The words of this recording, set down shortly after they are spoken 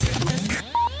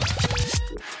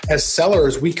as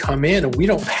sellers, we come in and we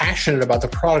don't passionate about the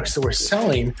products that we're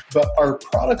selling, but our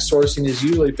product sourcing is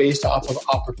usually based off of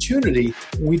opportunity.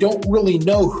 We don't really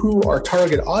know who our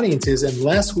target audience is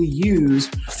unless we use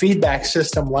a feedback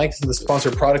system like the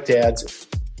sponsored product ads.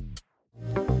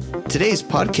 Today's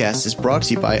podcast is brought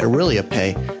to you by Aurelia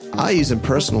Pay. I use them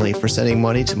personally for sending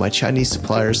money to my Chinese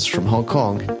suppliers from Hong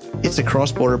Kong. It's a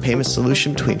cross-border payment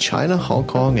solution between China, Hong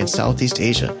Kong, and Southeast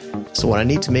Asia. So when I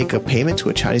need to make a payment to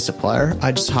a Chinese supplier,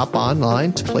 I just hop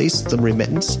online to place the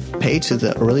remittance, pay to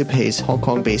the Aurelia Pay's Hong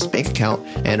Kong-based bank account,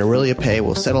 and Aurelia Pay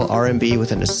will settle RMB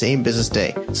within the same business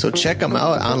day. So check them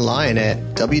out online at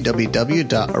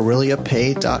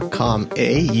www.aureliapay.com,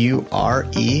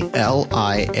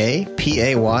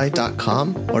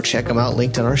 AURELIAPAY.com, or check them out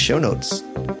linked in our show notes.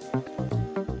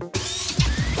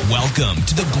 Welcome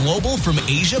to the Global from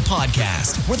Asia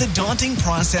podcast, where the daunting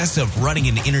process of running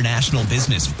an international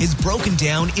business is broken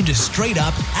down into straight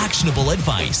up actionable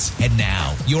advice. And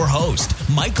now, your host,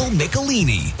 Michael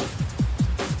Michelini.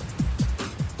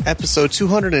 Episode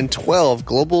 212,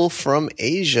 Global from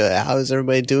Asia. How is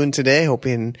everybody doing today?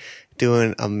 Hoping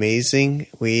doing amazing.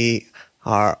 We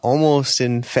are almost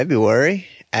in February,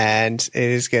 and it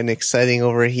is getting exciting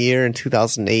over here in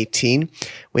 2018.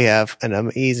 We have an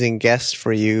amazing guest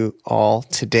for you all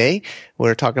today.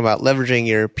 We're talking about leveraging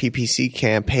your PPC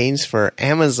campaigns for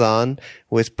Amazon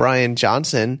with Brian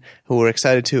Johnson, who we're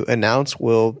excited to announce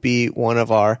will be one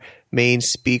of our main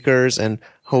speakers and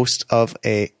host of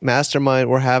a mastermind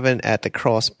we're having at the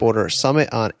Cross Border Summit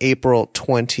on April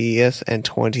 20th and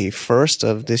 21st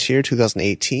of this year,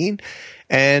 2018.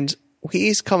 And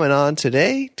he's coming on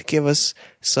today to give us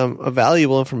some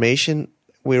valuable information.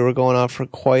 We were going on for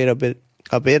quite a bit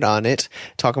on it,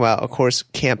 talking about, of course,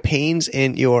 campaigns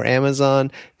in your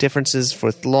Amazon, differences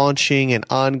with launching and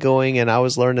ongoing. And I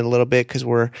was learning a little bit because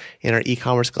we're in our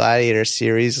e-commerce gladiator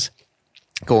series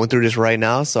going through this right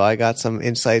now. So I got some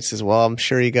insights as well. I'm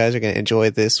sure you guys are going to enjoy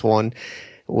this one.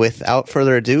 Without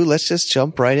further ado, let's just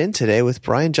jump right in today with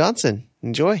Brian Johnson.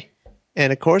 Enjoy.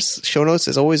 And of course, show notes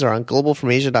as always are on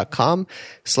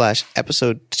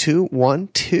globalfromasia.com/episode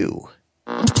 212.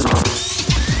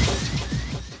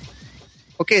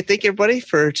 Okay, thank you everybody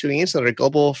for tuning in to the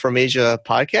Global from Asia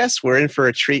podcast. We're in for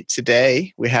a treat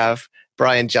today. We have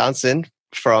Brian Johnson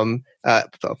from the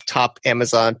top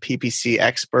Amazon PPC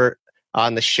expert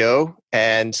on the show.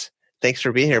 And thanks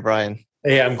for being here, Brian.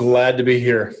 Hey, I'm glad to be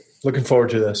here. Looking forward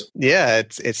to this. Yeah,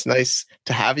 it's nice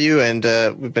to have you, and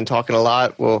we've been talking a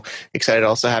lot. We're excited to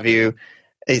also have you.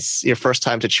 It's your first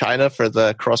time to China for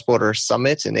the Cross Border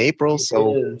Summit in April,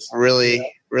 so really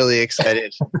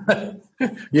excited.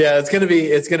 Yeah, it's gonna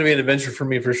be an adventure for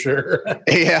me for sure.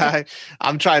 Yeah,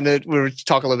 I'm trying to. We were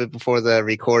talking a little bit before the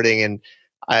recording, and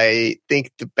I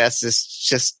think the best is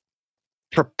just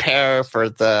prepare for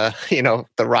the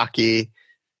rocky.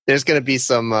 There's going to be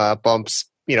some bumps.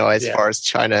 As far as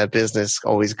China business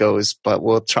always goes, but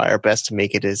we'll try our best to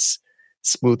make it as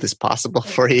smooth as possible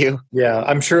for you. Yeah,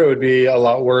 I'm sure it would be a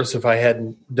lot worse if I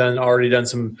hadn't already done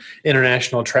some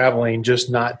international traveling, just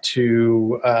not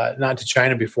to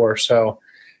China before. So,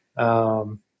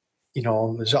 I'll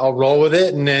roll with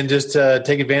it and then just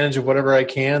take advantage of whatever I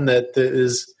can that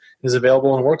is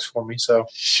available and works for me. So,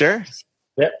 sure.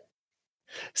 Yeah.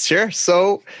 Sure.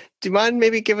 So, do you mind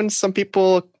maybe giving some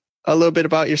people a little bit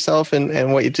about yourself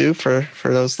and what you do for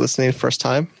those listening first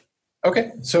time? Okay.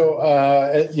 So,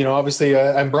 obviously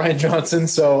I'm Brian Johnson.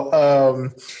 So,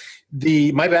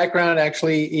 my background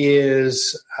actually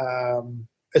is,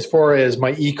 as far as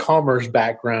my e-commerce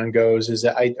background goes, is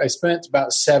that I spent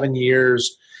about 7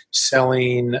 years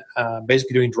selling,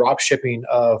 basically doing drop shipping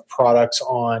of products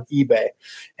on eBay.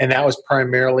 And that was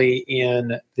primarily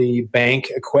in the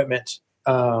bank equipment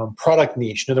product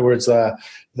niche. In other words,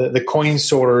 the coin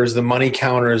sorters, the money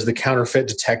counters, the counterfeit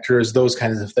detectors, those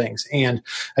kinds of things. And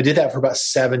I did that for about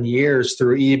 7 years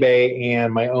through eBay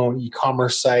and my own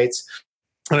e-commerce sites.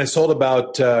 And I sold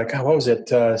about,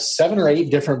 7 or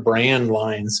 8 different brand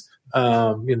lines,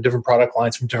 different product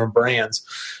lines from different brands.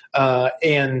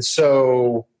 And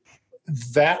so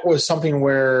that was something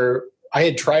where I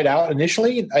had tried out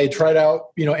initially. I had tried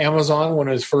out, Amazon when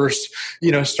it was first,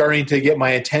 starting to get my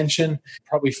attention,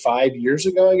 probably 5 years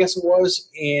ago, I guess it was.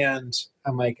 And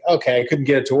I'm like, okay, I couldn't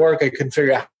get it to work. I couldn't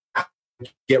figure out how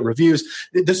to get reviews.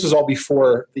 This was all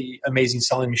before the Amazing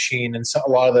Selling Machine and a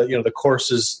lot of the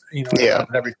courses,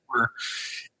 every quarter.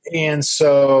 And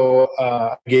so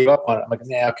I gave up on it. I'm like,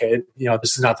 okay,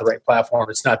 this is not the right platform.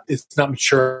 It's not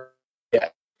mature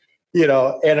yet.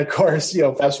 And of course,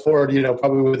 fast forward,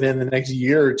 probably within the next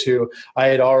year or two, I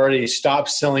had already stopped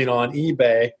selling on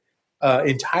eBay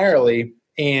entirely.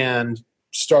 And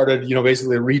started,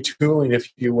 basically retooling,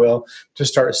 if you will, to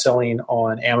start selling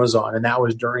on Amazon. And that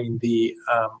was during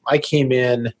I came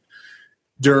in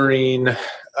during the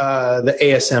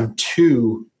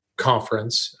ASM2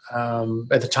 conference.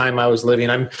 At the time I was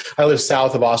I live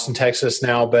south of Austin, Texas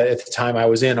now, but at the time I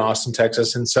was in Austin,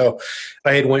 Texas. And so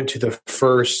I had went to the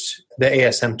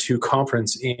ASM2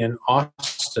 conference in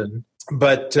Austin.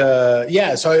 But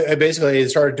so I basically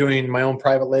started doing my own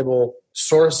private label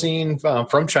sourcing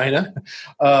from China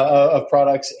of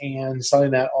products and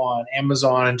selling that on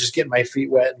Amazon and just getting my feet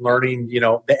wet and learning,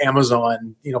 the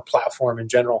Amazon, platform in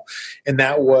general. And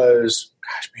that was,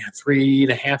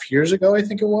 3.5 years ago, I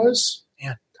think it was.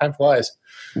 Man, time flies.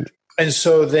 And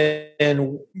so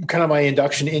then kind of my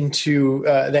induction into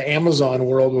the Amazon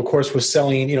world, of course, was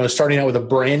selling, starting out with a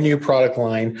brand new product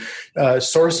line,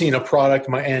 sourcing a product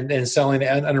and selling it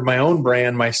under my own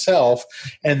brand myself.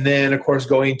 And then, of course,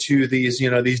 going to these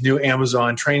new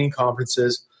Amazon training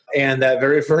conferences. And that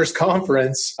very first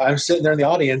conference, I'm sitting there in the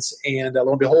audience, and lo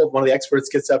and behold, one of the experts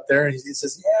gets up there and he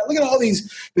says, "Yeah, look at all these.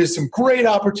 There's some great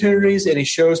opportunities." And he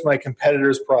shows my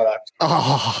competitor's product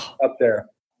up there.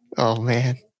 Oh,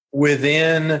 man.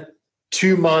 Within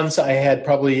 2 months, I had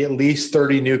probably at least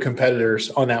 30 new competitors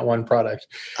on that one product.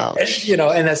 And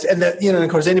of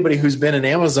course, anybody who's been in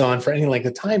Amazon for any length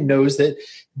of time knows that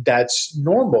that's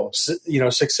normal.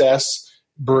 Success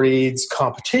breeds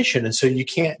competition. And so you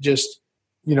can't just,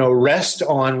 rest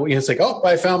on, it's like, oh,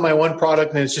 I found my one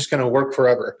product and it's just going to work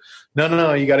forever.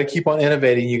 No. You got to keep on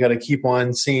innovating. You got to keep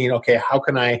on seeing, okay, how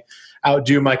can I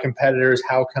outdo my competitors?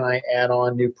 How can I add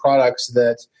on new products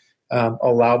that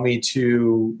allow me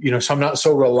to, so I'm not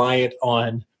so reliant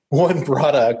on one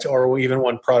product or even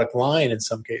one product line in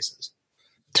some cases.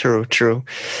 True.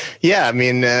 Yeah. I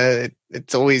mean,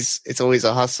 it's always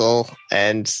a hustle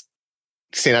and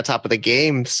staying on top of the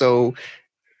game. So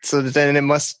then it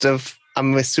must have,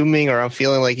 I'm assuming, or I'm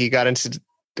feeling like you got into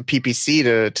the PPC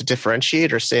to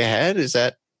differentiate or stay ahead. Is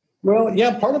that? Well,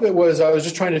 yeah, part of it was I was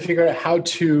just trying to figure out how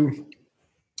to,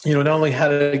 not only how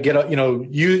to get,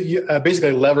 you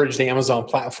basically leverage the Amazon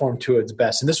platform to its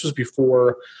best. And this was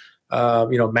before,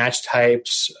 match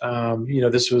types.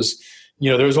 This was,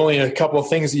 there was only a couple of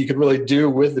things that you could really do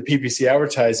with the PPC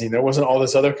advertising. There wasn't all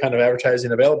this other kind of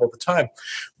advertising available at the time.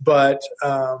 But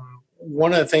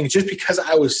one of the things, just because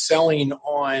I was selling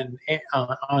on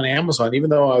Amazon,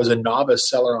 even though I was a novice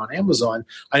seller on Amazon,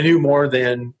 I knew more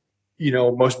than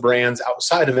most brands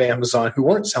outside of Amazon who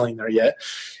weren't selling there yet.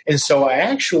 And so I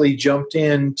actually jumped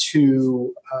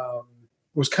into,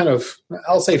 was kind of,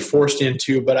 I'll say forced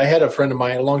into, but I had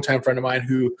a longtime friend of mine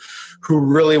who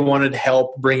really wanted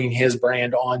help bringing his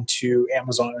brand onto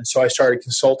Amazon. And so I started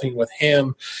consulting with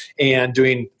him and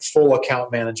doing full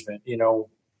account management,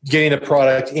 getting the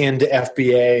product into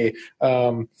FBA,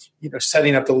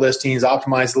 setting up the listings,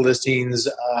 optimize the listings,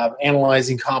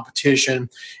 analyzing competition.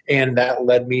 And that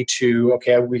led me to,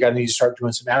 okay, we got to need to start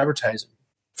doing some advertising.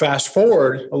 Fast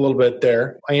forward a little bit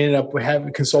there, I ended up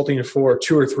consulting for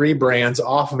 2 or 3 brands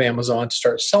off of Amazon to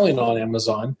start selling on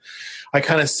Amazon. I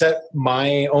kind of set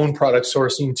my own product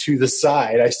sourcing to the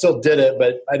side. I still did it,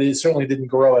 but I certainly didn't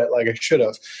grow it like I should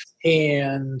have.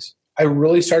 And I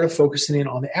really started focusing in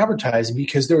on the advertising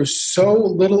because there was so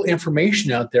little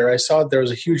information out there. I saw there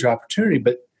was a huge opportunity,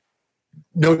 but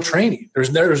no training.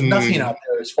 There's nothing out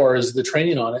there as far as the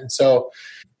training on it. And so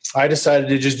I decided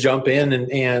to just jump in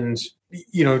and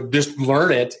just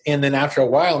learn it. And then after a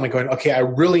while, I'm going, okay, I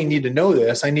really need to know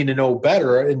this. I need to know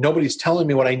better. And nobody's telling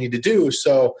me what I need to do.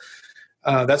 So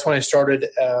that's when I started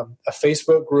a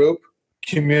Facebook group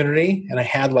community, and I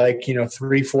had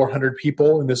 300-400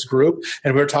 people in this group,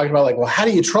 and we were talking about well, how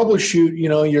do you troubleshoot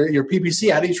your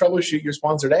PPC? How do you troubleshoot your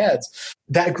sponsored ads?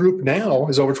 That group now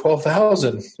is over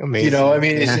 12,000. Amazing.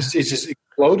 It's just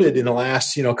exploded in the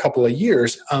last couple of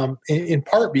years, in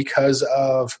part because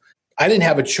of I didn't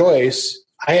have a choice.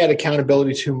 I had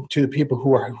accountability to the people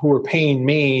who were paying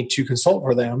me to consult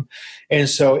for them, and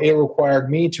so it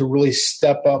required me to really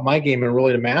step up my game and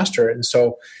really to master it. And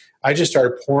so I just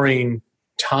started pouring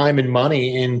time and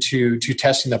money into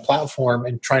testing the platform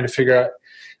and trying to figure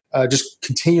out, just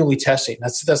continually testing.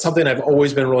 That's something I've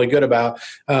always been really good about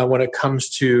when it comes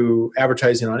to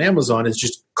advertising on Amazon, is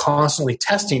just constantly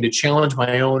testing to challenge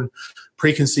my own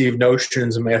preconceived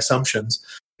notions and my assumptions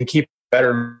and keep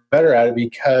better and better at it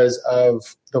because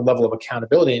of the level of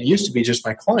accountability. And it used to be just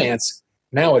my clients.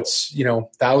 Now it's,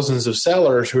 thousands of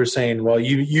sellers who are saying, well,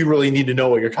 you really need to know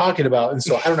what you're talking about. And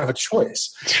so I don't have a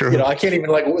choice. True. I can't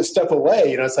even step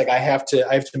away. It's like I have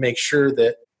to make sure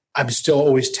that I'm still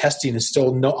always testing and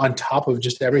still on top of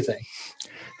just everything.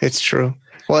 It's true.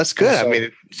 Well, that's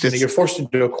good. So, you're forced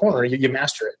into a corner. You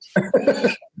master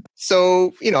it.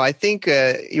 So, I think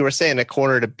you were saying a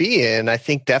corner to be in. I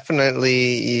think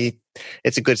definitely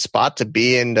it's a good spot to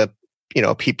be in the,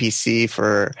 PPC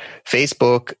for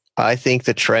Facebook. I think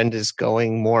the trend is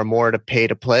going more and more to pay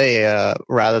to play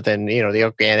rather than, the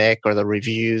organic or the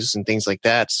reviews and things like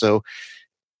that. So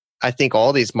I think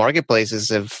all these marketplaces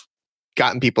have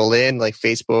gotten people in, like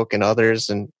Facebook and others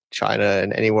in China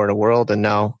and anywhere in the world. And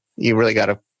now you really got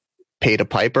to pay to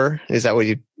piper. Is that what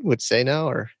you would say now?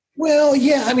 Or? Well,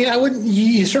 yeah. I mean, I wouldn't.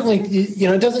 You certainly,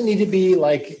 it doesn't need to be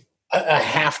like a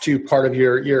have to part of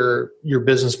your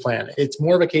business plan. It's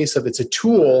more of a case of it's a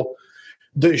tool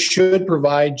that should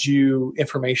provide you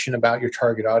information about your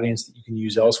target audience that you can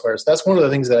use elsewhere. So that's one of the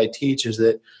things that I teach is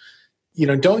that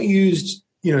don't use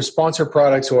sponsor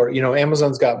products or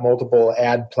Amazon's got multiple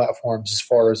ad platforms as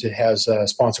far as it has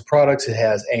sponsor products, it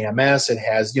has AMS, it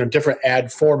has different ad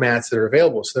formats that are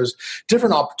available. So there's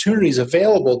different opportunities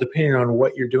available depending on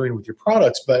what you're doing with your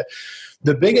products. But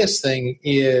the biggest thing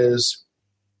is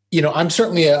I'm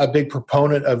certainly a big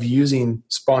proponent of using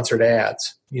sponsored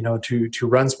ads, to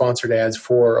run sponsored ads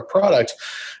for a product.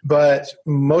 But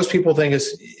most people think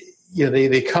it's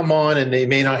they come on and they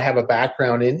may not have a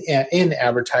background in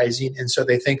advertising, and so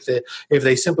they think that if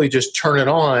they simply just turn it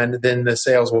on, then the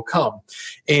sales will come,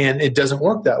 and it doesn't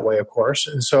work that way, of course.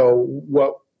 And so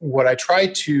what I try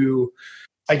to,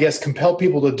 I guess, compel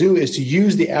people to do is to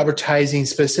use the advertising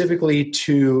specifically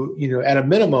to at a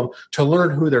minimum to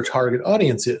learn who their target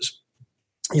audience is.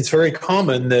 It's very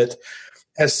common that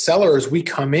as sellers we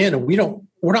come in and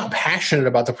we're not passionate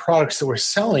about the products that we're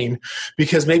selling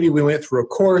because maybe we went through a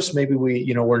course, maybe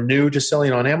we're new to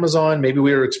selling on Amazon, maybe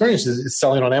we were experienced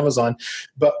selling on Amazon,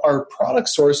 but our product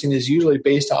sourcing is usually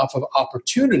based off of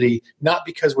opportunity, not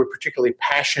because we're particularly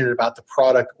passionate about the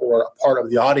product or a part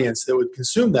of the audience that would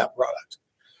consume that product.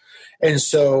 And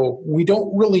so we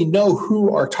don't really know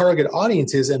who our target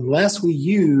audience is unless we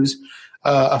use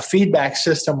a feedback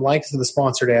system like the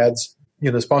sponsored ads,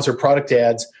 the sponsored product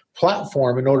ads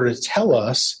platform in order to tell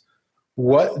us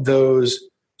what the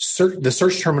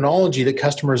search terminology that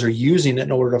customers are using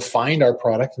in order to find our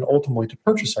product and ultimately to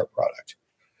purchase our product.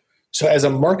 So as a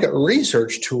market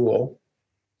research tool,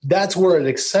 that's where it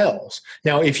excels.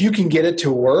 Now, if you can get it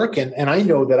to work, and I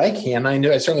know that I can, I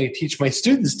certainly teach my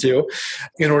students to,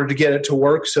 in order to get it to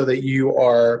work so that you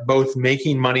are both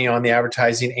making money on the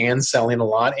advertising and selling a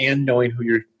lot and knowing who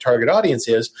your target audience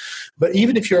is. But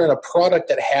even if you're in a product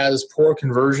that has poor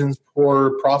conversions,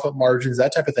 poor profit margins,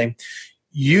 that type of thing,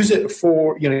 use it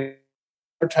for,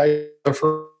 advertise the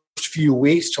first few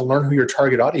weeks to learn who your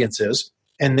target audience is.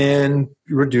 And then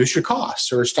reduce your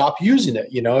costs or stop using it.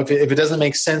 If it doesn't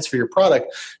make sense for your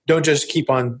product, don't just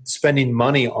keep on spending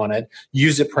money on it.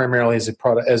 Use it primarily as a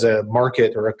product, as a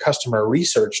market or a customer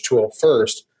research tool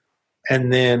first,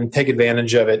 and then take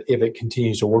advantage of it if it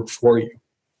continues to work for you.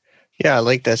 Yeah, I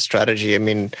like that strategy. I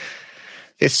mean,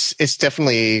 it's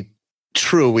definitely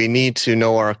true. We need to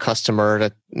know our customer,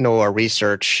 to know our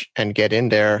research, and get in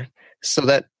there. So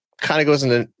that kind of goes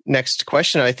into the next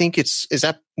question. I think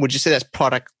would you say that's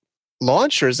product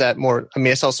launch, or is that more,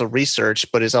 it's also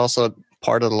research, but is also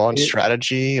part of the launch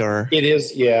strategy? Or it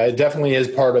is, yeah, it definitely is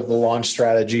part of the launch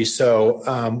strategy. So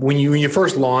when you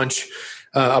first launch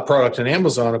a product on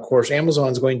Amazon, of course,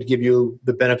 Amazon's going to give you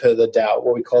the benefit of the doubt,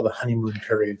 what we call the honeymoon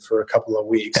period, for a couple of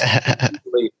weeks.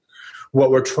 What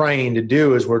we're trying to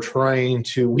do is we're kind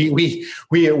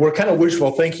of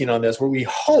wishful thinking on this, where we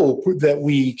hope that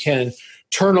we can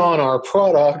turn on our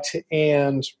product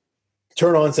and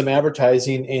turn on some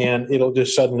advertising and it'll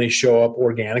just suddenly show up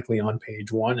organically on page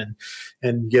one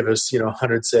and give us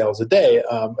 100 sales a day.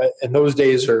 And those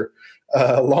days are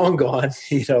long gone,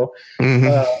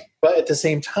 Mm-hmm. But at the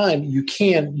same time, you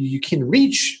can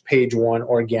reach page one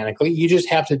organically. You just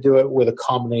have to do it with a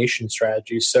combination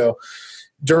strategy. So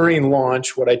during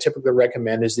launch, what I typically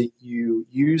recommend is that you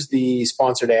use the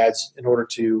sponsored ads in order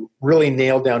to really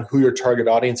nail down who your target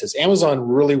audience is. Amazon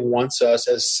really wants us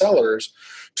as sellers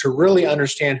to really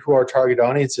understand who our target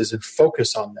audience is and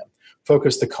focus on them.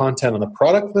 Focus the content on the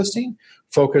product listing,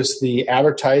 focus the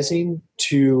advertising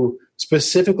to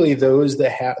specifically those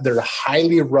that are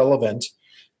highly relevant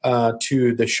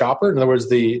to the shopper. In other words,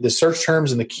 the search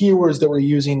terms and the keywords that we're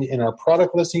using in our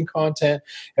product listing content,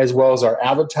 as well as our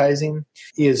advertising,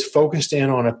 is focused in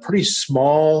on a pretty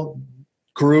small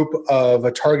group of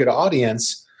a target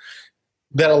audience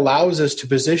that allows us to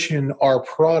position our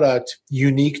product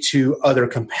unique to other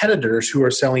competitors who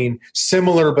are selling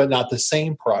similar but not the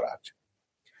same product.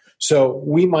 So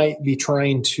we might be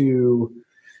trying to,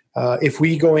 if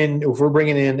we're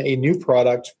bringing in a new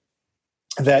product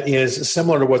that is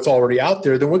similar to what's already out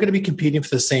there, then we're going to be competing for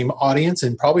the same audience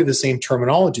and probably the same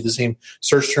terminology, the same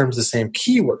search terms, the same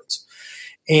keywords.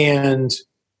 And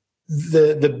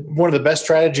the one of the best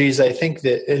strategies I think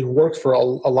that it worked for a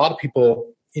lot of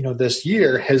people, this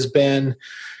year has been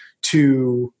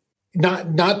to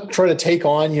not try to take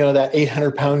on, that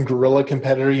 800-pound gorilla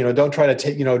competitor. Don't try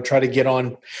to try to get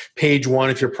on page one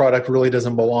if your product really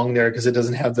doesn't belong there because it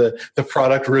doesn't have the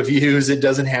product reviews. It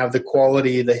doesn't have the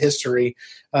quality, the history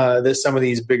that some of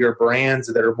these bigger brands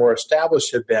that are more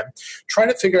established have been. Try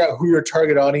to figure out who your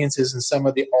target audience is and some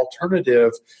of the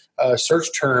alternative search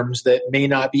terms that may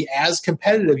not be as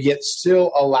competitive yet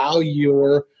still allow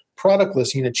your product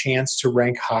listing a chance to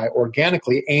rank high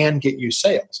organically and get you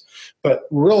sales. But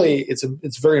really,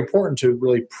 it's very important to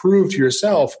really prove to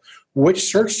yourself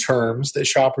which search terms that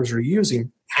shoppers are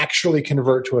using actually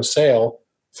convert to a sale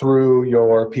through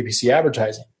your PPC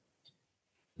advertising.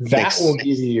 That'll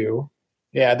give you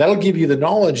the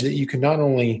knowledge that you can not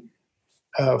only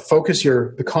focus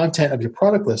the content of your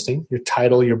product listing, your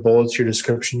title, your bullets, your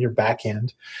description, your back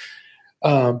end,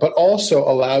 but also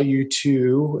allow you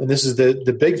to, and this is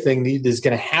the big thing that is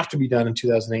going to have to be done in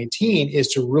 2018, is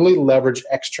to really leverage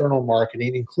external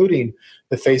marketing, including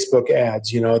the Facebook ads,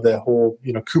 the whole,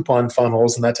 coupon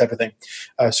funnels and that type of thing.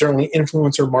 Certainly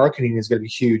influencer marketing is going to be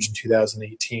huge in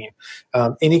 2018.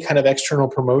 Any kind of external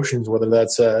promotions, whether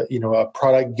that's a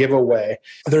product giveaway.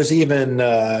 There's even,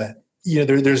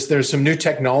 there's some new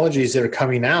technologies that are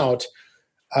coming out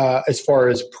as far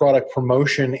as product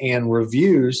promotion and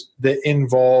reviews that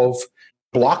involve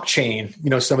blockchain,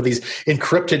 some of these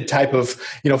encrypted type of,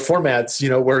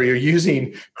 formats, where you're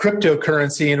using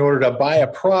cryptocurrency in order to buy a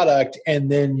product,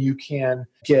 and then you can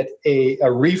get a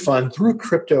refund through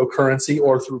cryptocurrency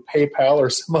or through PayPal or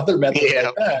some other method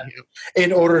like that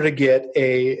in order to get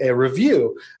a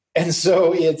review. And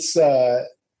so it's,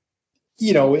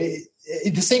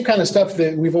 the same kind of stuff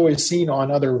that we've always seen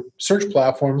on other search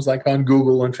platforms like on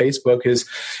Google and Facebook is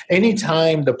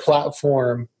anytime the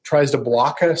platform tries to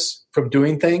block us from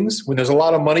doing things, when there's a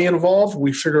lot of money involved,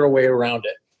 we figure a way around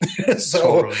it.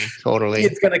 So totally.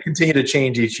 It's going to continue to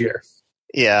change each year.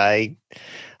 Yeah.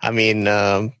 I mean,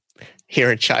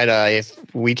 here in China, if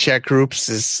WeChat groups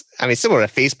is, similar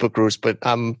to Facebook groups, but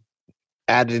I'm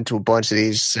added into a bunch of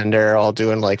these and they're all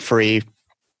doing like free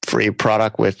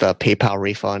product with a PayPal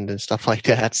refund and stuff like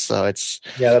that. So that's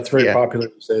very popular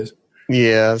these days.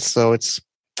 Yeah, so it's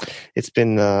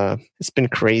been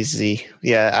crazy.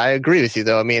 Yeah, I agree with you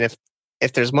though.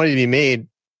 If there's money to be made,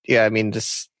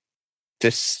 there's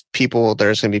going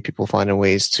to be people finding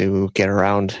ways to get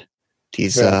around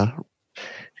these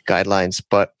guidelines.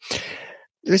 But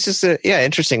this is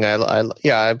interesting.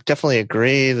 I definitely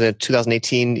agree that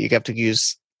 2018 you have to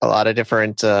use a lot of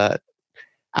different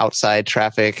outside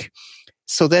traffic.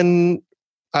 So then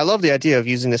I love the idea of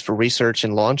using this for research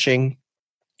and launching.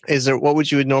 What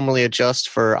would you normally adjust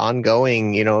for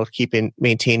ongoing,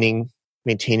 maintaining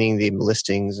the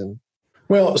listings? And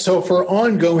well, so for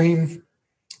ongoing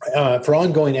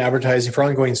advertising, for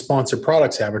ongoing sponsored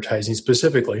products advertising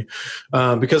specifically,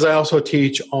 because I also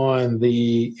teach on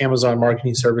the Amazon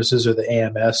Marketing Services or the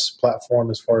AMS platform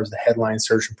as far as the headline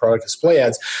search and product display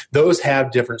ads, those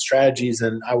have different strategies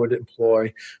than I would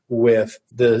employ with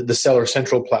the Seller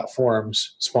Central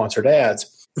platform's sponsored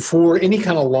ads. For any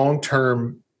kind of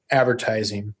long-term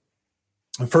advertising,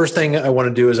 the first thing I want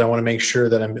to do is I want to make sure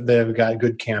that I've got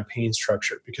good campaign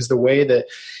structure, because the way that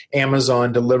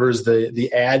Amazon delivers the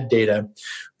ad data,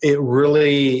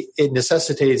 it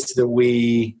necessitates that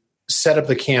we set up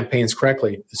the campaigns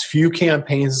correctly. As few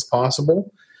campaigns as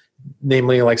possible,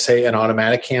 namely like say an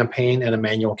automatic campaign and a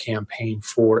manual campaign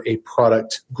for a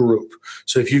product group.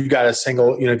 So if you've got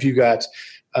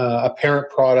a parent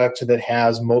product that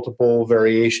has multiple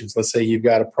variations, let's say you've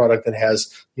got a product that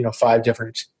has 5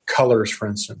 different colors, for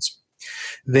instance,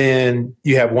 then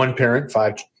you have one parent,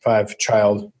 five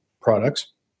child products.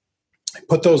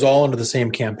 Put those all into the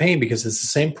same campaign because it's the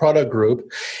same product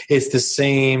group, it's the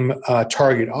same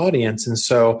target audience. And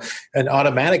so an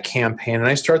automatic campaign, and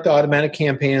I start the automatic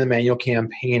campaign and the manual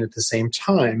campaign at the same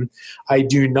time. I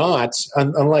do not,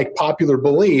 unlike popular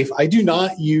belief, I do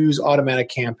not use automatic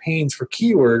campaigns for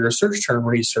keyword or search term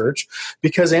research,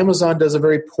 because Amazon does a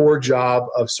very poor job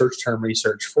of search term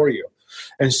research for you.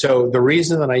 And so the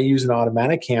reason that I use an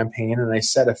automatic campaign and I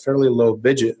set a fairly low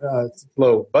budget,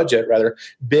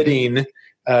 bidding,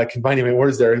 combining my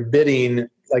words there, bidding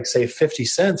like say 50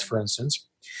 cents, for instance,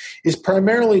 is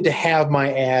primarily to have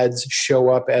my ads show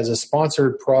up as a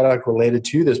sponsored product related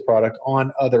to this product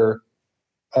on other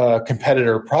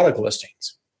competitor product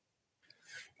listings.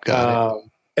 Got it.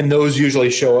 And those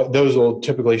will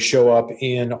typically show up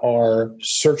in our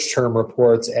search term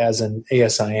reports as an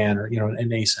ASIN or, an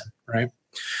ASIN, right?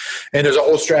 And there's a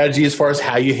whole strategy as far as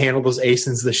how you handle those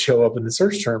ASINs that show up in the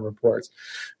search term reports.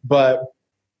 But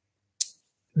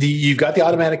you've got the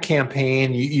automatic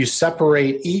campaign. You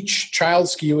separate each child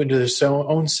SKU into their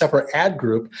own separate ad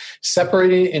group.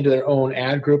 Separating it into their own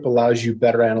ad group allows you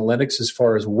better analytics as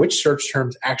far as which search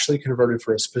terms actually converted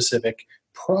for a specific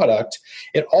product.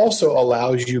 It also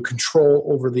allows you control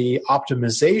over the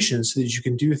optimization so that you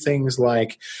can do things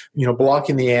like,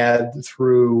 blocking the ad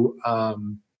through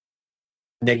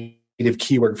negative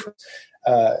keyword.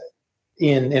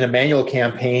 In a manual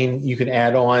campaign, you can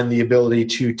add on the ability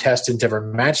to test in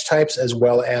different match types as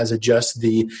well as adjust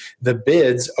the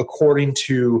bids according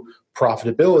to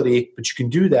profitability. But you can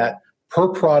do that per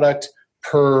product,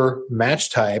 per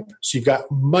match type. So you've got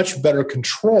much better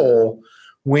control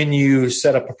when you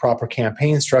set up a proper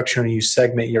campaign structure and you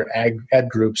segment your ad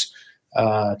groups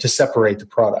to separate the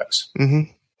products.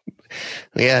 Mm-hmm.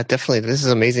 Yeah, definitely. This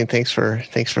is amazing. Thanks for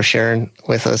sharing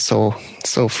with us so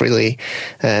freely,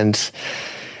 and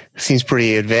it seems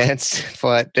pretty advanced.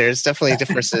 But there's definitely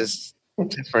differences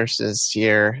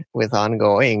here with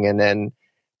ongoing, and then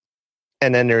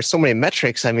there's so many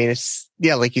metrics. I mean, it's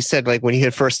like you said, like when you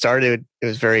had first started, it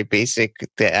was very basic,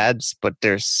 the ads. But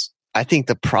I think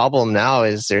the problem now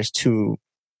is there's too.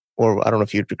 Or I don't know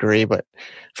if you'd agree, but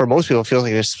for most people, it feels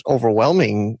like it's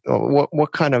overwhelming.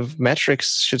 What kind of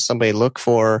metrics should somebody look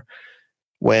for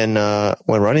when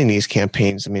running these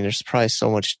campaigns? I mean, there's probably so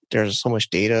much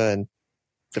data. And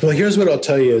well, here's what I'll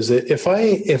tell you: is that if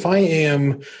I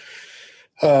am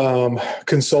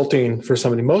consulting for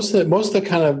somebody, most of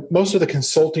the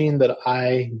consulting that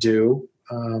I do,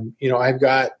 I've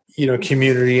got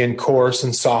community and course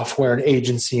and software and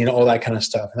agency and all that kind of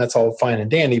stuff, and that's all fine and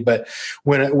dandy. But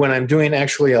when I'm doing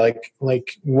actually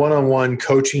like one-on-one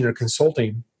coaching or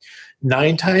consulting,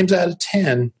 9 times out of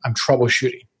 10, I'm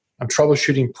troubleshooting. I'm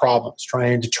troubleshooting problems,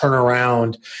 trying to turn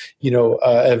around,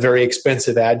 a very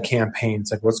expensive ad campaign.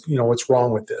 It's like, what's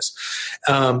wrong with this?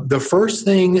 The first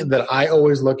thing that I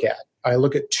always look at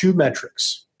 2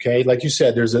 metrics. Okay, like you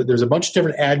said, there's a bunch of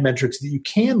different ad metrics that you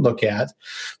can look at,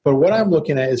 but what I'm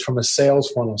looking at is from a sales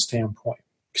funnel standpoint.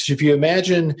 Because if you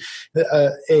imagine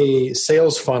a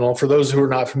sales funnel, for those who are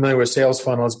not familiar with sales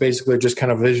funnel, it's basically just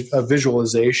kind of a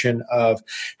visualization of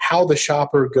how the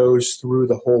shopper goes through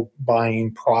the whole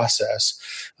buying process,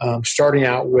 starting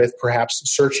out with perhaps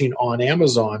searching on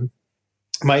Amazon.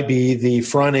 Might be the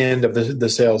front end of the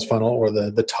sales funnel, or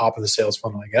the top of the sales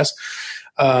funnel, I guess.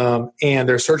 And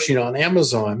they're searching on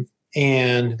Amazon,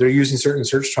 and they're using certain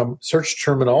search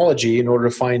terminology in order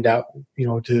to find out,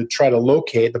 to try to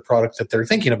locate the product that they're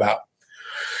thinking about.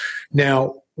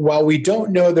 Now, while we don't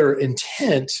know their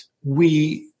intent,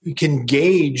 we can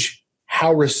gauge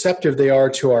how receptive they are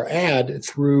to our ad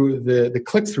through the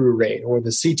click-through rate, or the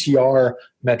CTR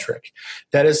metric.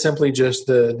 That is simply just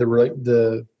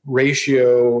the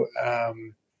ratio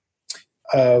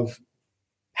of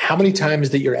how many times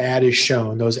that your ad is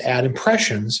shown, those ad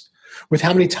impressions, with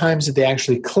how many times that they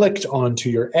actually clicked onto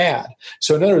your ad.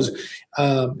 So in other words,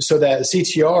 so that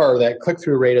CTR, that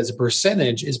click-through rate as a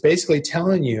percentage, is basically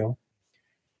telling you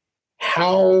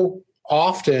how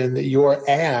often your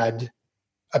ad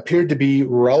appeared to be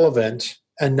relevant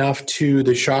enough to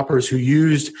the shoppers who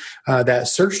used that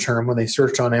search term when they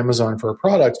searched on Amazon for a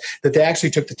product, that they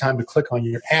actually took the time to click on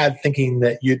your ad, thinking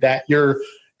that your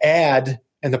ad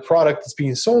and the product that's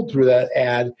being sold through that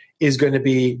ad is going to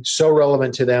be so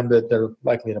relevant to them that they're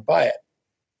likely to buy it.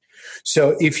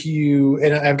 So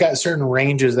and I've got certain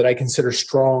ranges that I consider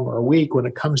strong or weak when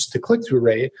it comes to click-through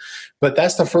rate, but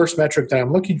that's the first metric that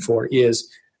I'm looking for is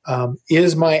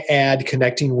my ad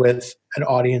connecting with an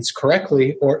audience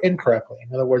correctly or incorrectly?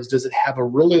 In other words, does it have a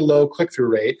really low click-through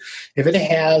rate? If it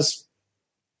has,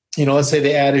 let's say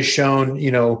the ad is shown,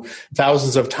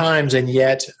 thousands of times, and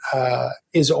yet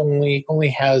only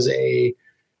has a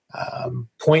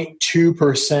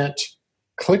 0.2%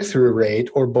 click-through rate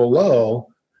or below,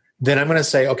 then I'm going to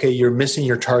say, okay, you're missing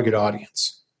your target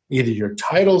audience. Either your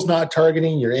title's not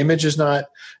targeting, your image is not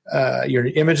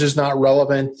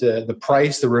relevant, the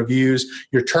price, the reviews,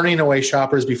 you're turning away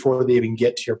shoppers before they even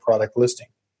get to your product listing.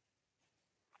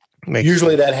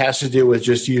 Usually that has to do with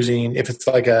just using, if it's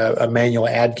like a manual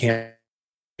ad campaign,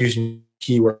 using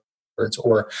keywords,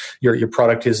 or your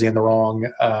product is in the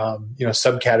wrong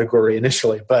subcategory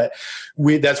initially. But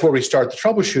that's where we start the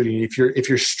troubleshooting. If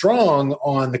you're strong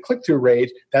on the click-through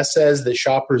rate, that says that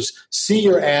shoppers see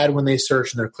your ad when they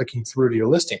search and they're clicking through to your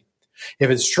listing.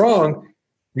 If it's strong,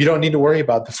 you don't need to worry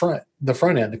about the front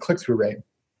end, the click-through rate.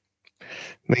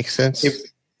 Makes sense.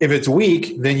 If it's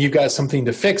weak, then you've got something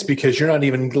to fix because you're not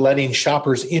even letting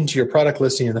shoppers into your product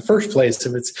listing in the first place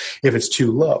if it's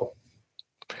too low.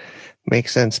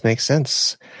 Makes sense. Makes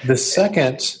sense. The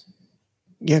second,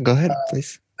 go ahead,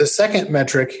 please. The second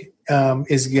metric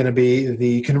is going to be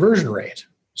the conversion rate.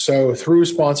 So through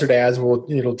sponsored ads,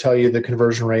 it'll tell you the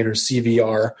conversion rate or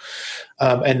CVR,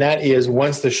 and that is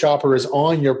once the shopper is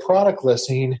on your product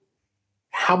listing,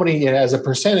 how many, as a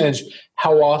percentage,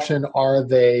 how often are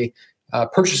they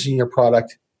purchasing your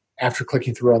product after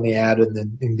clicking through on the ad and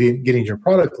then getting your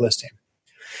product listing.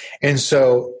 And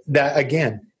so that,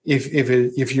 again,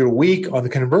 if you're weak on the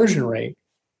conversion rate,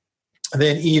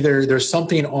 then either there's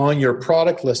something on your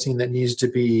product listing that needs to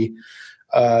be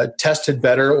tested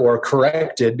better or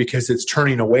corrected because it's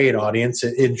turning away an audience.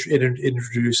 It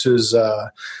introduces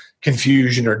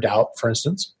confusion or doubt, for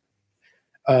instance.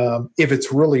 If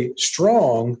it's really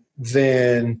strong,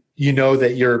 then you know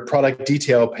that your product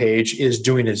detail page is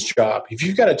doing its job. If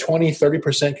you've got a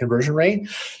 20-30% conversion rate,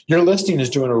 your listing is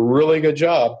doing a really good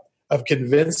job of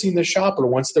convincing the shopper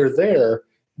once they're there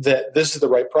that this is the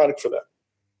right product for them.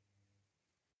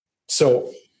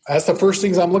 So that's the first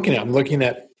things I'm looking at. I'm looking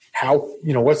at how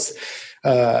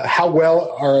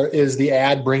well is the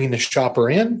ad bringing the shopper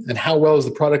in, and how well is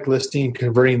the product listing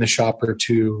converting the shopper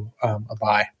to a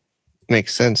buy.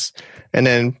 Makes sense. And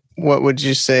then what would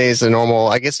you say is the normal,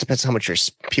 I guess it depends how much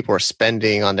people are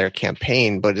spending on their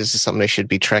campaign, but is this something they should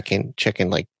be checking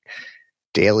like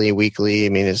daily, weekly? I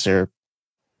mean, is there?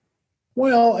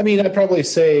 Well, I mean, I'd probably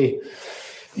say,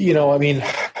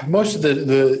 most of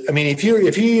if you're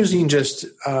using just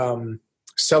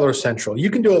Seller Central, you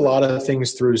can do a lot of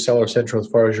things through Seller Central as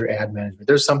far as your ad management.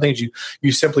 There's some things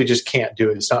you simply just can't do.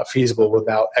 It's not feasible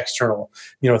without external,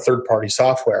 third-party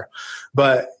software.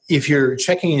 But if you're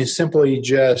checking simply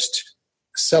just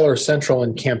Seller Central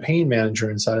and Campaign Manager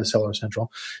inside of Seller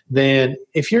Central, then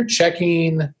if you're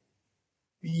checking,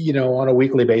 on a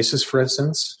weekly basis, for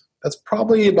instance, that's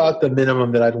probably about the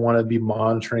minimum that I'd want to be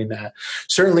monitoring that.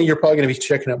 Certainly, you're probably going to be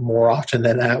checking it more often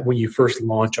than that when you first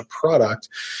launch a product.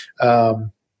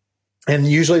 And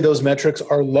usually those metrics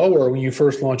are lower when you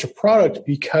first launch a product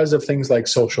because of things like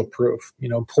social proof,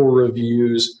 poor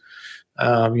reviews,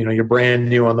 you're brand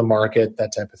new on the market,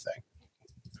 that type of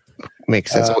thing.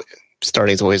 Makes sense.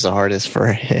 Starting is always the hardest for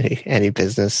any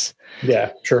business.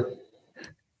 Yeah, sure.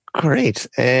 Great.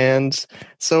 And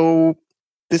so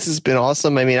this has been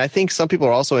awesome. I mean, I think some people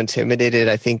are also intimidated.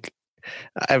 I think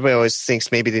everybody always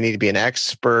thinks maybe they need to be an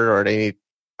expert, or they need,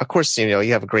 of course, you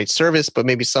have a great service, but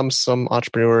maybe some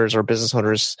entrepreneurs or business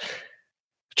owners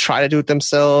try to do it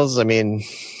themselves. I mean,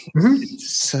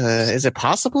 is it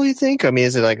possible, you think? I mean,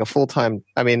 is it like a full-time?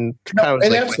 I mean,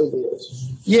 it absolutely is.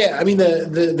 Yeah, I mean,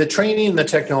 the training and the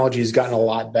technology has gotten a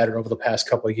lot better over the past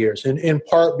couple of years, and in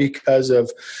part because of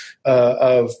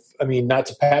not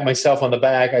to pat myself on the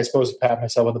back, I suppose to pat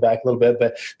myself on the back a little bit,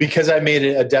 but because I made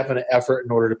a definite effort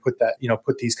in order to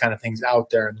put these kind of things out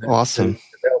there. And awesome.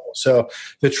 Available. So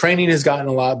the training has gotten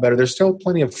a lot better. There's still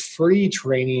plenty of free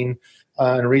training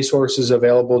and resources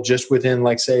available just within,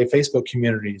 like, say, Facebook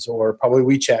communities or probably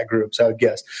WeChat groups, I would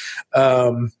guess.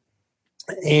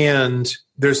 And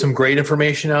there's some great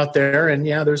information out there, and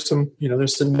there's some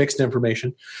mixed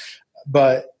information.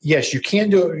 But yes, you can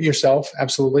do it yourself.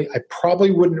 Absolutely. I probably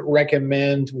wouldn't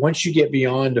recommend, once you get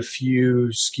beyond a few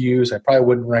SKUs, I probably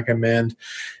wouldn't recommend,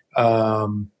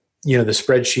 the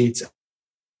spreadsheets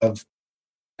of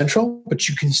Central, but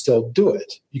you can still do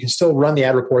it. You can still run the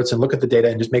ad reports and look at the data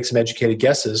and just make some educated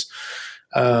guesses.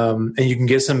 And you can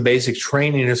get some basic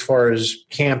training as far as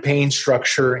campaign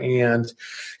structure and,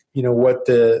 what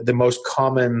the most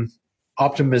common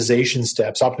optimization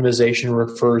steps. Optimization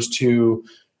refers to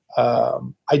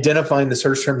identifying the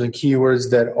search terms and keywords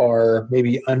that are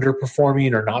maybe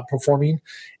underperforming or not performing,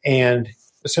 and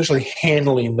essentially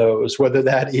handling those, whether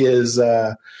that is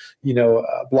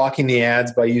blocking the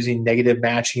ads by using negative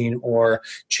matching or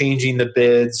changing the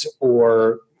bids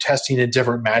or testing in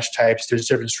different match types. There's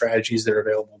different strategies that are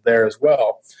available there as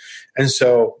well. And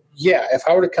so, if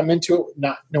I were to come into it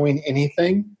not knowing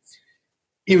anything,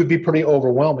 it would be pretty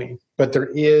overwhelming. But there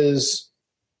is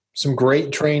some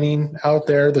great training out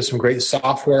there. There's some great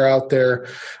software out there.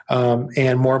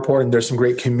 And more important, there's some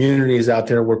great communities out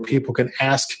there where people can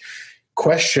ask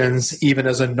questions even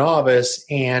as a novice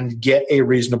and get a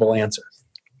reasonable answer.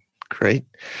 Great.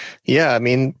 Yeah. I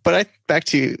mean, but back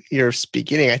to your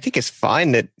beginning, I think it's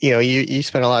fine that, you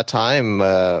spend a lot of time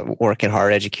working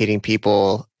hard, educating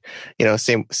people,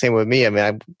 same with me. I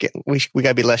mean, we got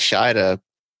to be less shy to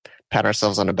pat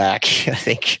ourselves on the back. I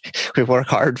think we work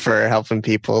hard for helping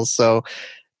people. So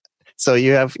So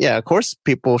you have, of course,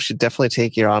 people should definitely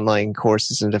take your online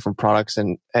courses and different products.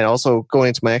 And also going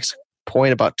into my next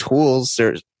point about tools,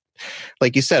 there's,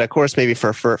 like you said, of course, maybe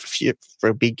for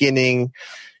beginning,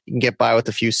 you can get by with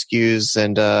a few SKUs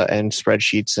and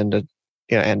spreadsheets and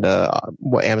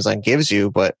what Amazon gives you.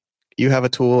 But you have a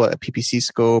tool, a PPC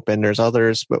Scope, and there's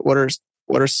others. But what are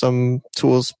some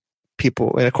tools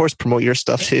people, and of course, promote your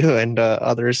stuff too, and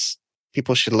others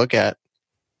people should look at?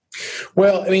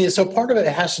 Well, I mean, so part of it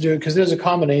has to do because there's a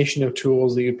combination of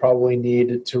tools that you probably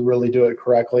need to really do it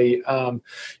correctly.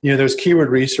 There's keyword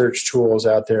research tools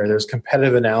out there. There's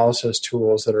competitive analysis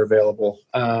tools that are available.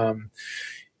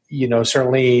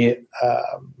 Certainly,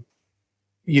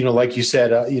 like you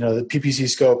said, the PPC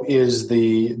Scope is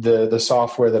the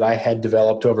software that I had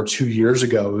developed over 2 years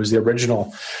ago. It was the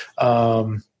original,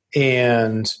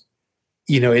 and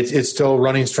it's still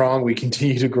running strong. We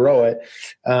continue to grow it,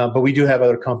 but we do have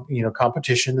other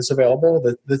competition that's available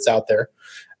that's out there.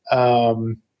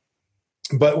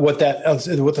 But what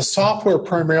the software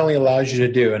primarily allows you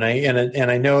to do, and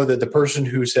I know that the person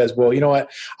who says, well, you know what,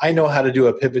 I know how to do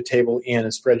a pivot table and a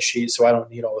spreadsheet, so I don't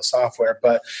need all the software.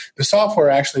 But the software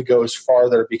actually goes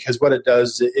farther because what it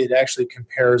does, it actually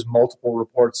compares multiple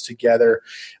reports together,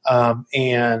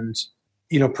 and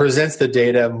presents the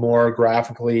data more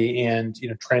graphically and,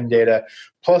 trend data,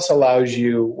 plus allows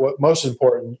you, what most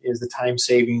important is the time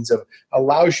savings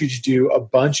allows you to do a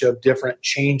bunch of different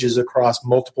changes across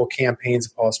multiple campaigns,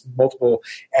 across multiple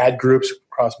ad groups,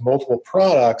 across multiple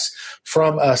products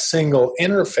from a single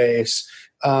interface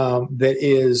that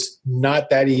is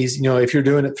not that easy. If you're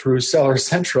doing it through Seller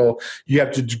Central, you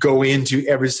have to go into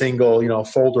every single,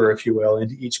 folder, if you will,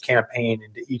 into each campaign,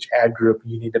 into each ad group.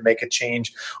 You need to make a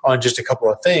change on just a couple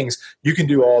of things. You can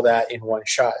do all that in one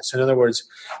shot. So in other words,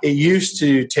 it used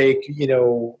to take,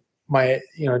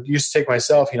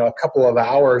 myself, a couple of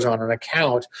hours on an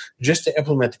account just to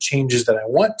implement the changes that I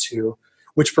want to,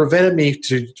 which prevented me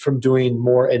from doing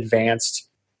more advanced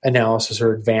analysis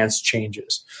or advanced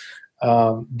changes.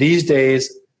 These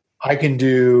days, I can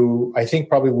do, I think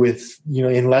probably with,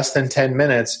 in less than 10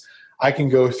 minutes, I can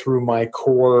go through my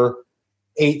core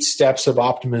 8 steps of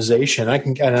optimization. I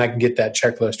can get that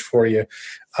checklist for you.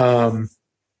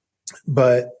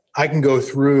 But I can go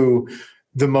through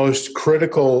the most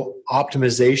critical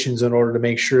optimizations in order to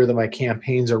make sure that my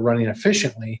campaigns are running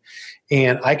efficiently.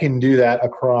 And I can do that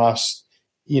across,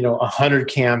 100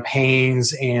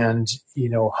 campaigns and,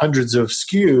 hundreds of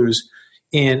SKUs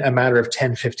in a matter of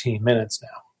 10, 15 minutes now.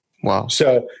 Wow.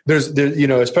 So there's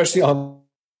especially on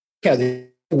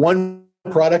one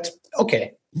product,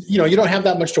 okay, you don't have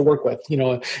that much to work with,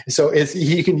 so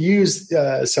you can use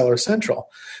Seller Central.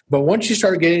 But once you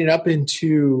start getting it up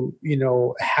into,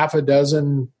 half a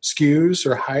dozen SKUs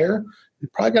or higher, you're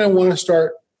probably going to want to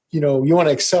start, you want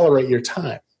to accelerate your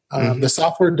time. The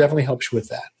software definitely helps you with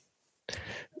that.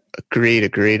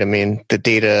 Agreed. I mean, the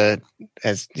data,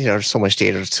 as there's so much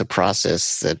data to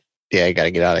process that, you got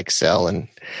to get out Excel and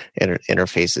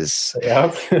interfaces.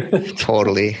 Yeah.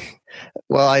 Totally.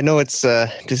 Well, I know this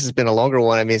has been a longer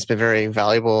one. I mean, it's been very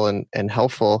valuable and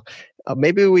helpful.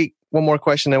 Maybe one more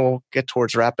question, then we'll get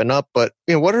towards wrapping up. But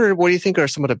what do you think are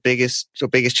some of the biggest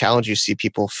challenge you see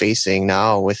people facing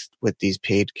now with these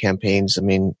paid campaigns? I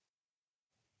mean,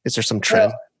 is there some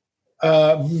trend?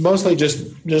 Mostly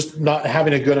just not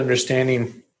having a good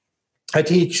understanding. I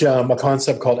teach a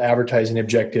concept called advertising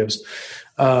objectives,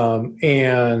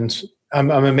 and I'm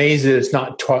amazed that it's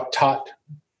not taught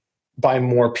by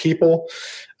more people.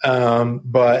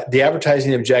 But the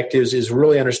advertising objectives is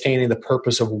really understanding the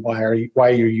purpose of why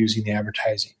you're using the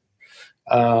advertising.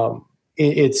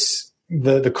 It's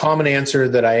the common answer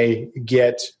that I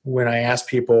get when I ask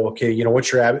people, okay,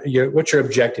 what's your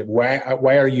objective? Why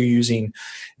are you using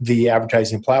the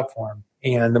advertising platform?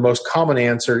 And the most common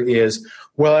answer is,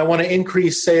 well, I want to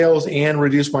increase sales and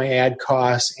reduce my ad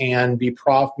costs and be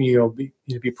profitable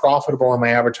in my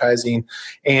advertising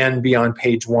and be on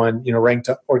page one, ranked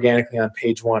organically on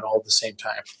page one all at the same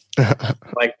time.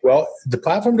 Like, well, the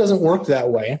platform doesn't work that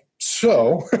way.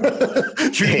 So you're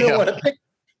going to want to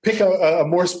pick a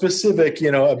more specific,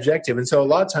 objective. And so a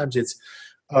lot of times it's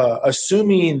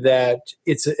assuming that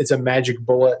it's a magic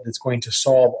bullet that's going to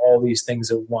solve all these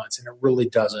things at once, and it really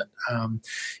doesn't.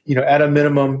 At a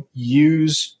minimum,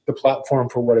 use the platform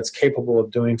for what it's capable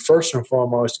of doing. First and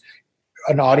foremost,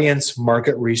 an audience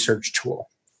market research tool,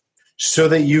 so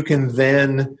that you can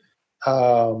then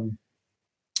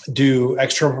do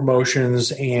external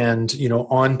promotions and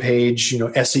on page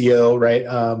SEO,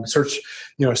 right? Search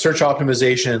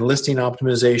optimization and listing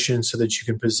optimization, so that you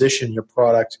can position your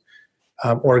product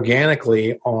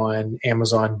organically on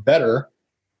Amazon better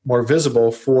more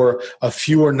visible for a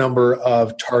fewer number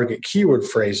of target keyword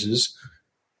phrases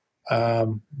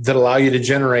that allow you to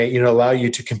generate, allow you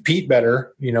to compete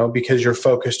better, because you're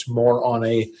focused more on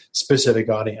a specific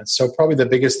audience. So probably the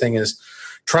biggest thing is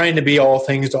trying to be all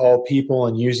things to all people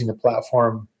and using the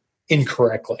platform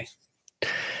incorrectly.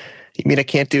 You mean I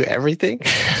can't do everything?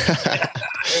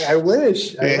 I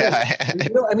wish. Yeah.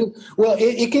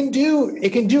 It can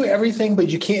do everything, but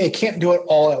it can't do it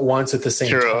all at once at the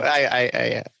same time. True.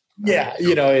 Yeah.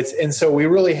 And so we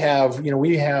really have,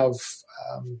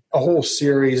 a whole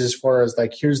series as far as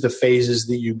like, here's the phases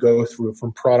that you go through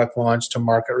from product launch to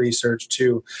market research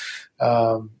to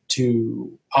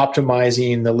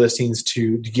optimizing the listings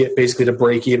to get basically to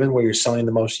break even where you're selling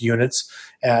the most units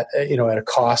at a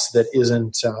cost that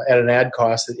isn't at an ad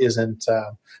cost that isn't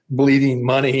bleeding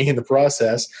money in the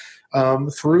process,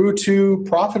 through to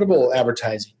profitable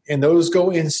advertising. And those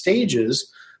go in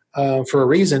stages for a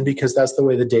reason, because that's the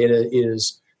way the data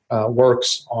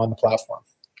works on the platform.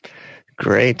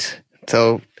 Great.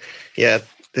 So, yeah,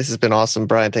 this has been awesome,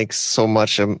 Brian. Thanks so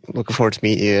much. I'm looking forward to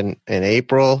meeting you in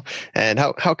April. And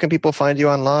how can people find you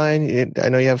online? I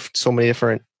know you have so many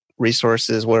different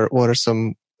resources. What are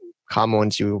some common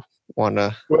ones you want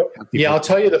to? I'll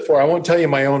tell you the four. I won't tell you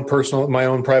my own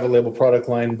private label product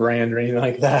line brand or anything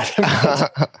like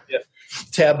that.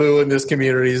 Taboo in this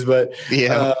communities, but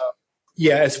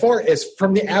as far as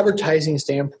from the advertising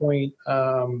standpoint,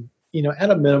 at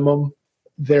a minimum,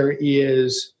 there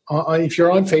is, if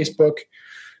you're on Facebook,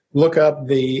 look up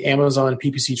the Amazon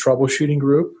PPC troubleshooting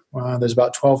group. There's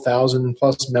about 12,000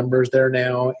 plus members there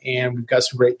now, and we've got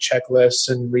some great checklists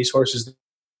and resources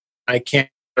I can't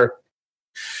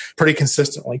pretty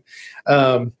consistently.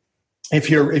 If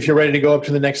you're ready to go up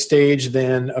to the next stage,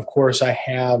 then of course I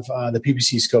have the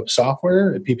PPC Scope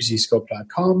software at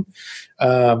ppcscope.com.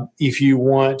 If you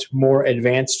want more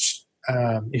advanced,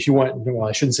 if you want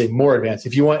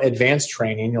advanced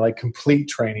training, like complete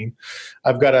training,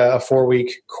 I've got a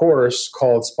 4-week course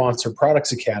called Sponsored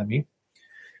Products Academy.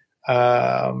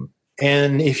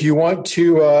 And if you want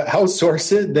to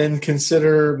outsource it, then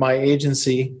consider my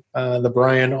agency, the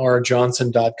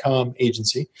BrianRJohnson.com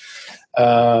agency.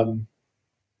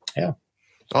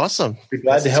 Awesome. Be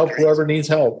glad to help whoever needs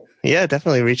help. Yeah,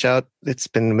 definitely reach out. It's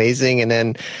been amazing. And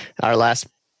then our last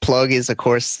plug is, of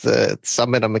course, the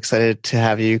summit. I'm excited to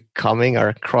have you coming,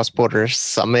 our cross-border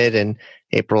summit in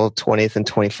April 20th and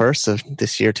 21st of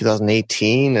this year,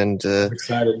 2018. And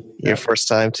excited. Your first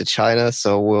time to China.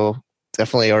 So we'll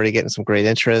definitely already getting some great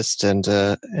interest and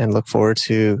look forward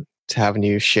to having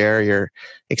you share your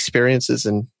experiences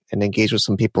and engage with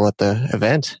some people at the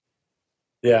event.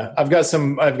 Yeah, I've got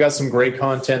some great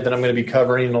content that I'm going to be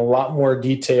covering in a lot more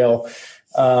detail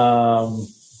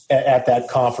at that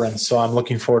conference. So I'm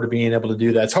looking forward to being able to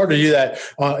do that. It's hard to do that,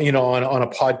 on a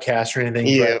podcast or anything.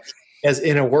 Yeah. But as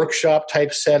in a workshop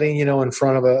type setting, in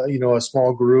front of a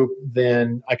small group,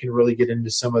 then I can really get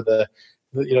into some of the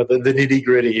nitty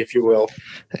gritty, if you will.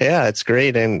 Yeah, it's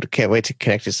great, and can't wait to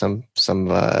connect to some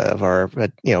of our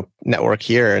network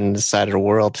here in this side of the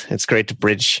world. It's great to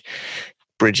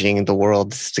bridging the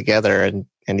world together and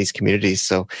these communities.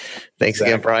 So thanks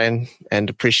again, Brian, and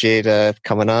appreciate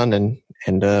coming on, and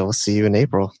we'll see you in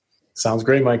April. Sounds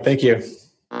great, Mike. Thank you.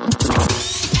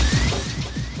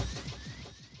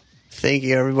 Thank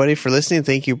you, everybody, for listening.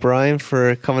 Thank you, Brian,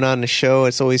 for coming on the show.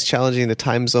 It's always challenging, the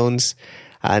time zones,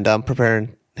 and I'm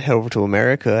preparing to head over to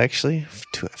America, actually,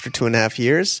 after 2.5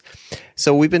 years.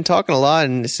 So we've been talking a lot,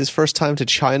 and it's his first time to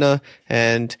China,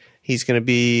 and he's going to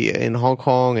be in Hong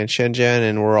Kong and Shenzhen,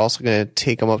 and we're also going to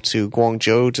take him up to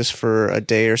Guangzhou just for a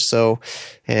day or so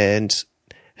and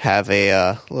have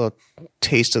a little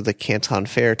taste of the Canton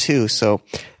Fair too. So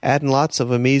adding lots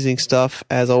of amazing stuff.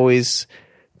 As always,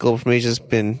 Global from Asia has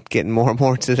been getting more and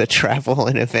more to the travel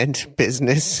and event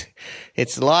business.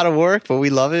 It's a lot of work, but we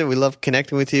love it. We love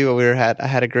connecting with you. I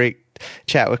had a great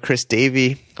chat with Chris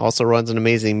Davey, also runs an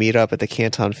amazing meetup at the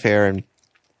Canton Fair, and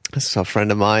this is a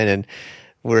friend of mine, and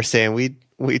we're saying we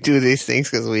do these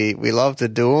things because we love to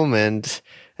do them, and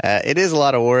it is a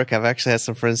lot of work. I've actually had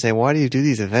some friends saying, "Why do you do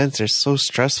these events? They're so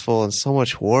stressful and so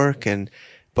much work."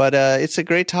 But it's a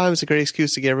great time. It's a great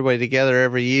excuse to get everybody together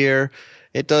every year.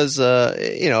 It does,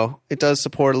 it does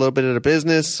support a little bit of the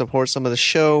business, support some of the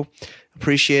show.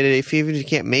 Appreciate it. Even if you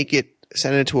can't make it,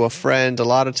 send it to a friend. A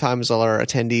lot of times all our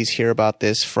attendees hear about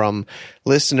this from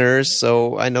listeners.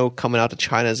 So I know coming out to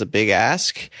China is a big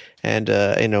ask, and,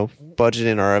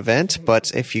 budgeting our event.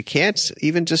 But if you can't,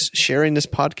 even just sharing this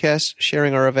podcast,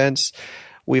 sharing our events,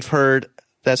 we've heard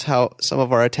that's how some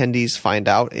of our attendees find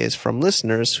out, is from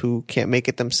listeners who can't make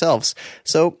it themselves.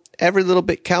 So every little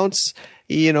bit counts.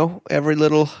 Every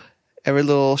little Every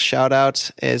little shout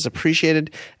out is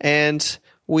appreciated. And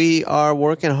we are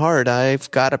working hard.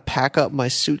 I've got to pack up my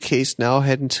suitcase now,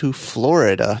 heading to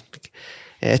Florida.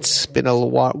 It's been a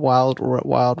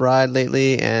wild ride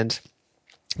lately, and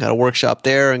got a workshop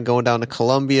there and going down to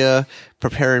Colombia,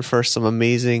 preparing for some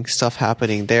amazing stuff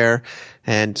happening there.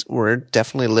 And we're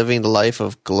definitely living the life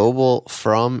of Global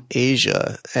from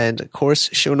Asia. And of course,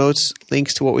 show notes,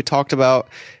 links to what we talked about,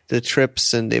 the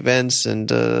trips and the events and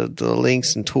the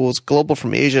links and tools,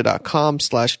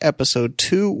 globalfromasia.com/episode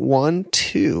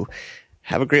 212.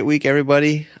 Have a great week,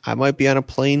 everybody. I might be on a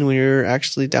plane when you're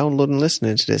actually downloading and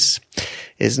listening to this.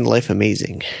 Isn't life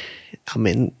amazing? I'm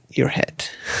in your head.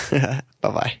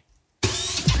 Bye-bye.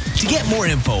 To get more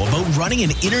info about running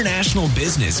an international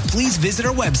business, please visit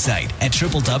our website at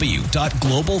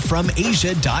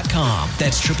www.globalfromasia.com.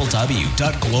 That's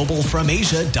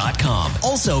www.globalfromasia.com.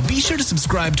 Also, be sure to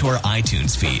subscribe to our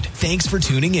iTunes feed. Thanks for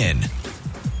tuning in.